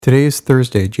Today is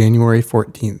Thursday, January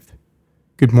 14th.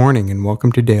 Good morning and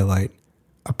welcome to Daylight,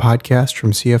 a podcast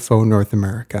from CFO North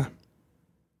America.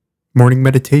 Morning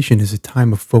meditation is a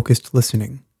time of focused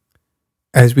listening.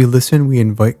 As we listen, we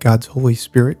invite God's Holy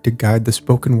Spirit to guide the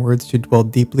spoken words to dwell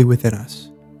deeply within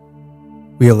us.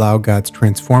 We allow God's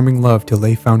transforming love to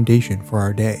lay foundation for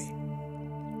our day.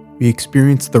 We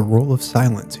experience the role of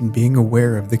silence in being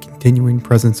aware of the continuing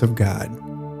presence of God.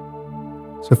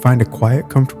 So find a quiet,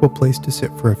 comfortable place to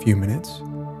sit for a few minutes.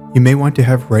 You may want to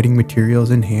have writing materials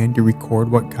in hand to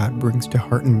record what God brings to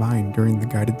heart and mind during the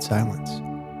guided silence.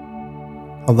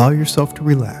 Allow yourself to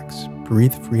relax,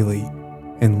 breathe freely,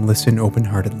 and listen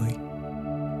open-heartedly.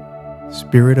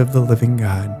 Spirit of the living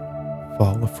God,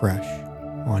 fall afresh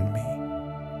on me.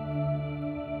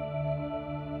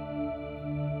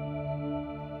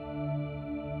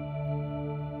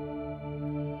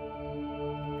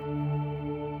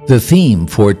 The theme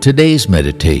for today's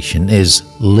meditation is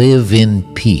Live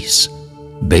in Peace,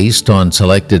 based on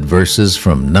selected verses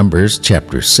from Numbers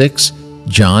chapter 6,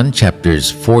 John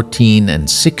chapters 14 and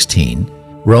 16,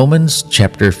 Romans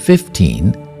chapter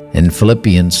 15, and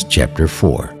Philippians chapter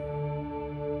 4.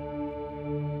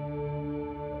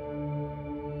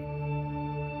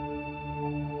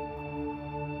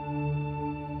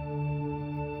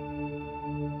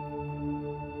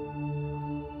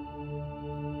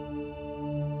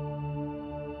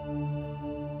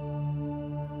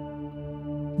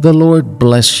 The Lord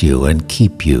bless you and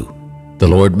keep you. The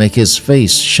Lord make his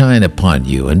face shine upon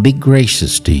you and be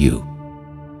gracious to you.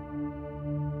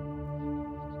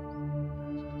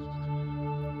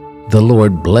 The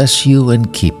Lord bless you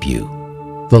and keep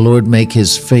you. The Lord make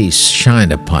his face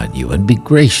shine upon you and be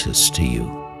gracious to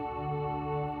you.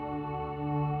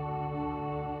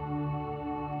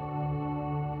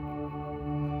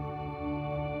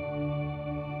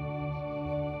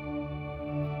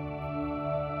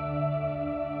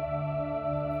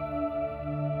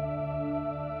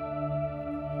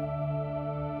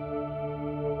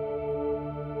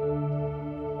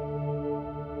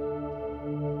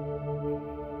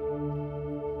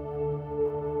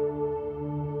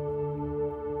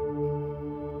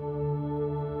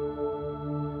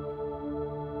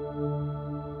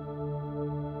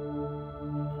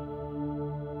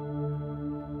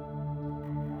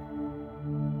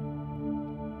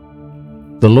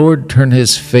 The Lord turn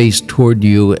his face toward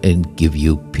you and give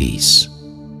you peace.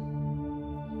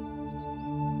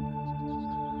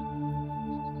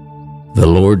 The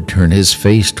Lord turn his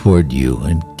face toward you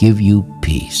and give you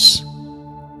peace.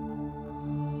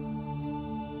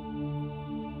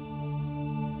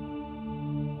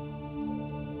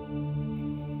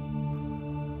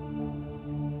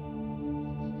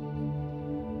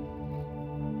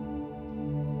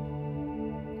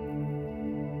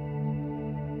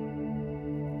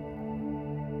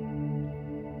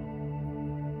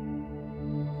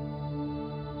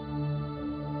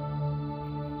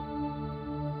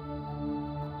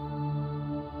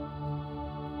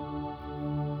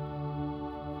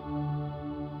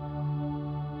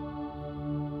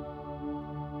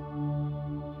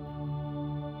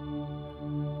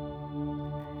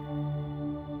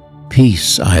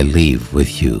 Peace I leave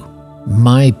with you,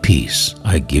 my peace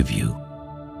I give you.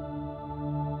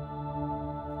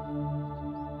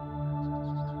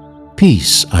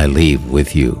 Peace I leave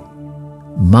with you,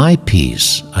 my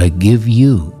peace I give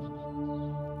you.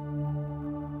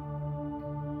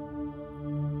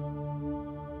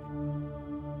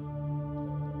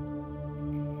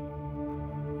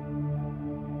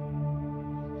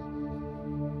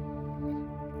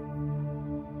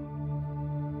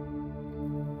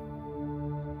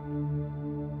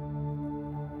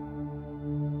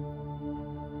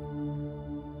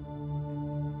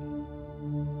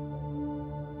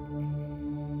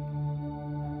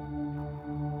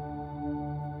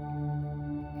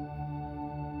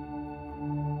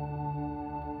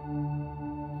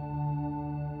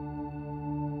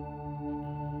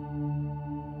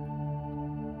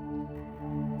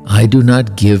 I do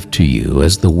not give to you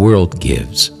as the world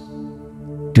gives.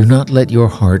 Do not let your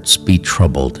hearts be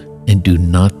troubled, and do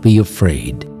not be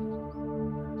afraid.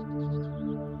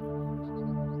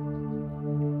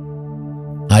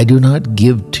 I do not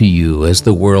give to you as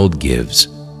the world gives.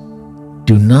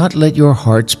 Do not let your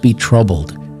hearts be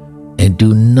troubled, and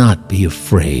do not be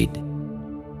afraid.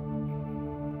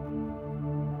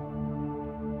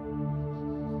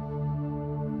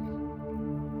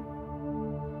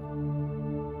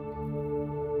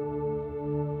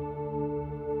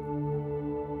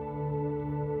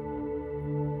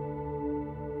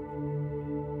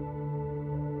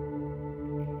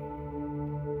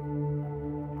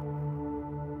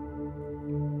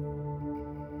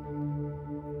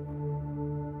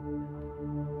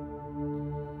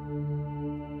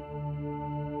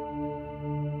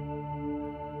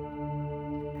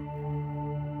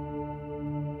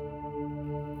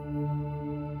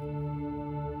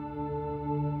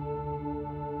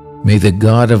 May the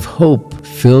God of hope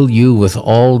fill you with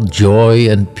all joy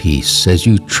and peace as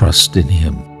you trust in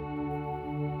Him.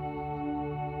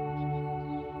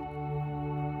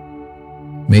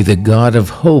 May the God of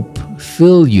hope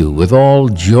fill you with all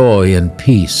joy and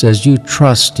peace as you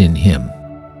trust in Him.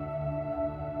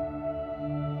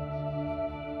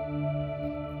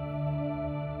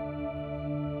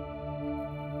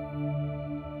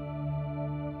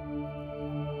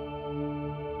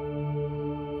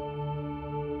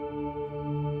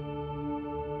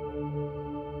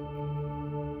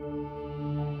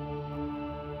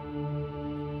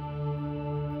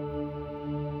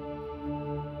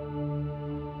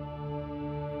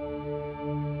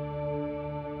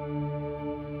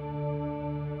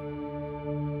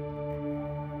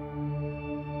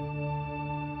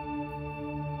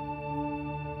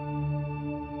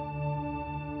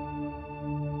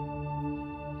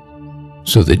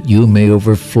 So that you may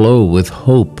overflow with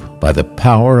hope by the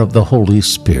power of the Holy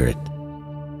Spirit.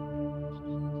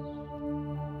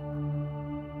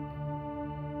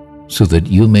 So that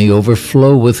you may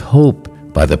overflow with hope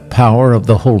by the power of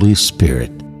the Holy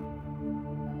Spirit.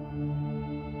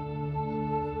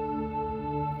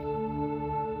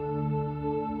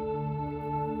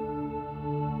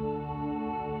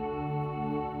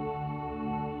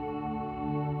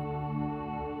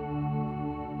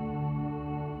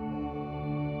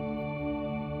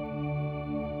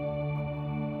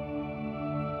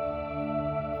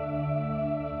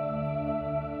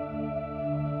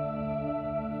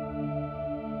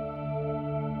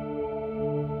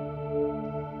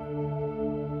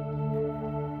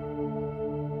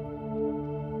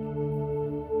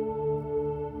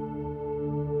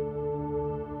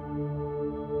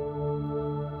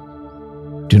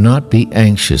 Do not be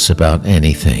anxious about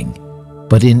anything,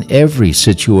 but in every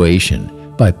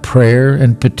situation, by prayer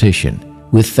and petition,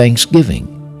 with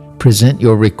thanksgiving, present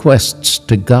your requests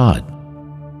to God.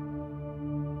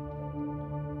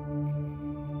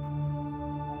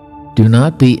 Do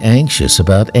not be anxious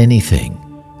about anything,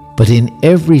 but in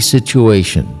every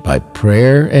situation, by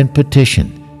prayer and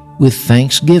petition, with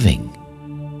thanksgiving,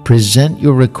 present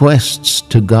your requests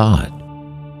to God.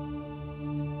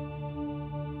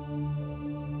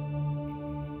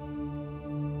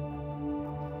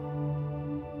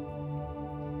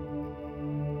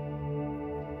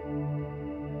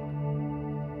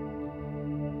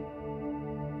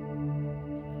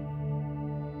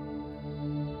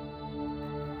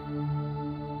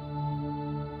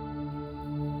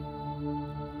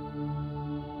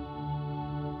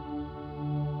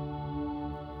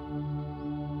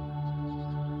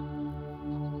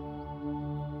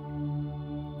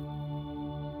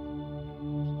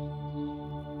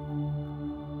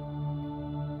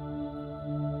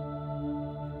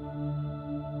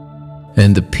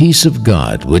 And the peace of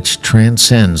God, which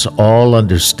transcends all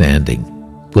understanding,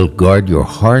 will guard your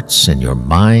hearts and your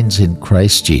minds in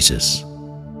Christ Jesus.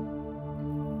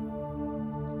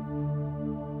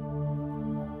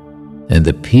 And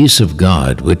the peace of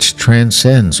God, which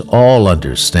transcends all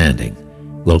understanding,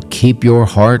 will keep your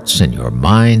hearts and your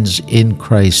minds in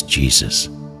Christ Jesus.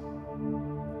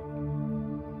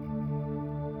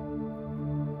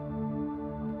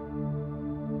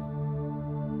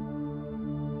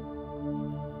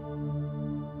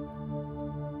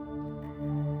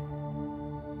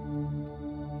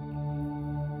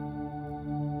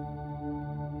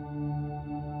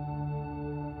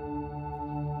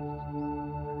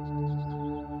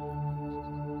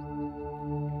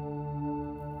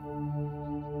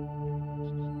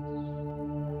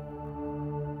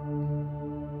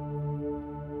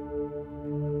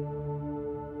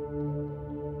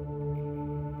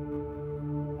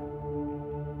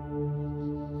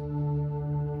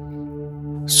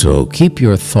 So keep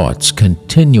your thoughts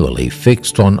continually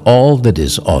fixed on all that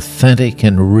is authentic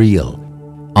and real,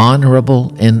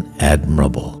 honorable and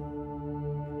admirable.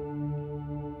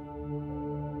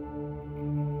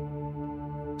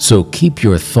 So keep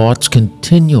your thoughts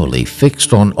continually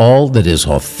fixed on all that is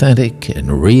authentic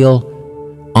and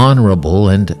real, honorable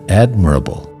and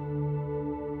admirable.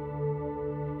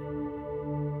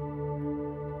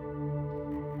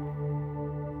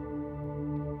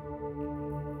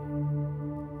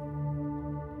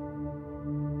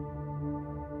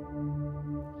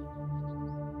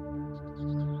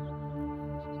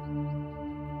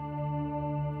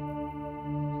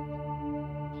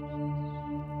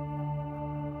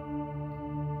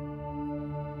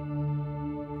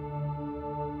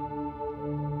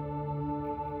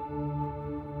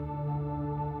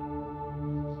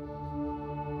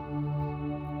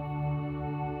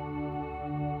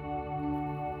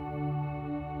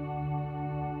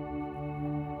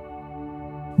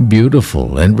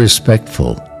 beautiful and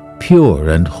respectful, pure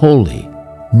and holy,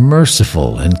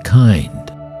 merciful and kind.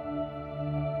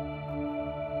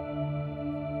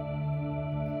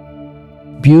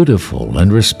 Beautiful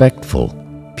and respectful,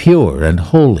 pure and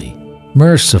holy,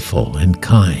 merciful and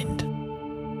kind.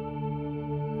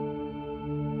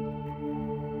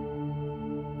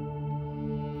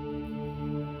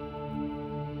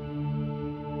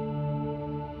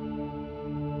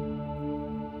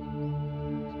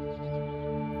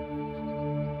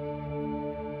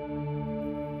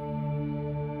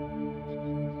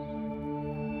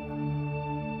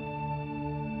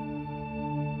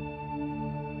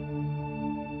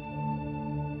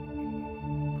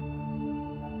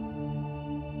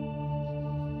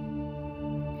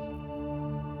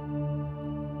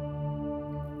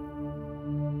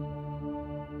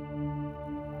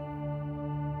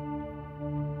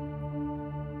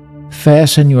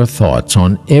 Fasten your thoughts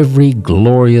on every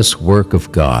glorious work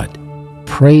of God,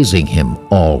 praising Him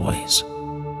always.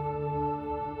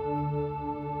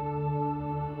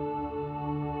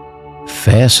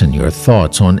 Fasten your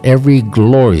thoughts on every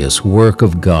glorious work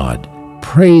of God,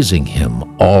 praising Him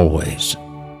always.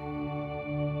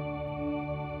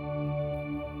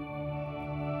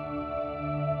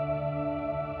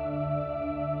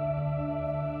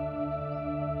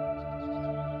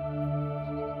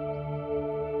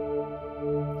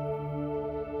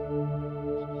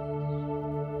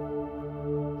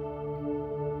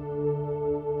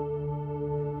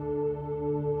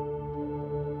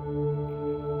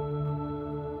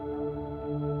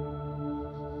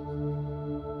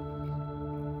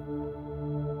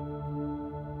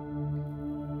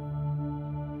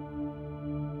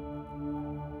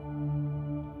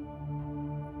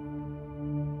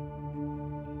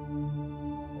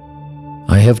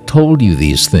 I have told you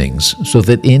these things so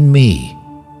that in me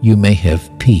you may have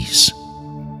peace.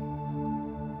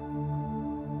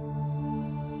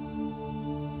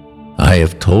 I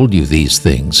have told you these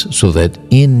things so that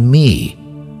in me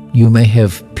you may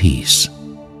have peace.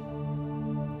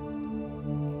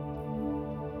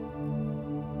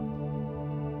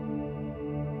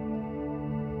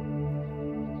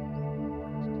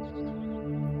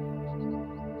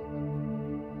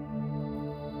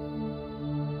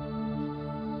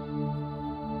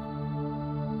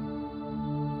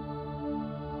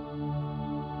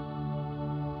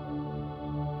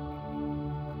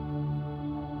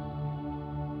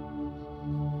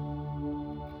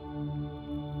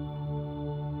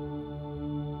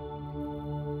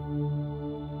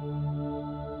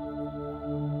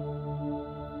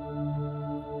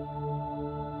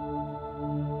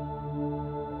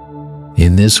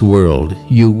 In this world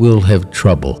you will have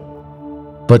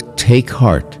trouble, but take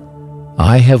heart,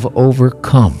 I have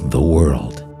overcome the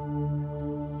world.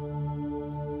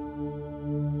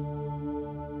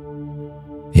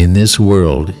 In this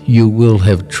world you will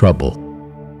have trouble,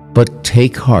 but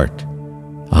take heart,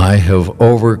 I have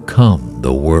overcome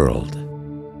the world.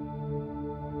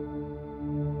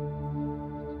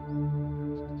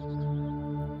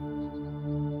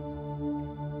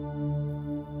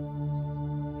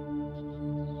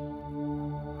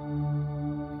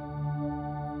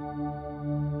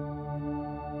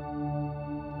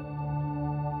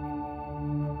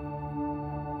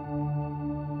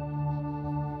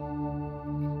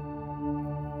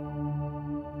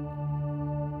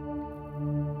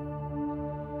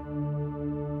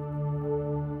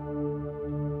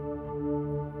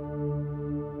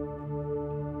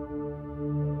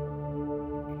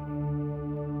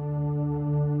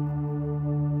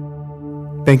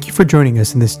 Thank you for joining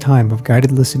us in this time of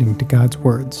guided listening to God's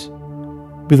words.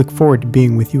 We look forward to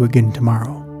being with you again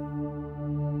tomorrow.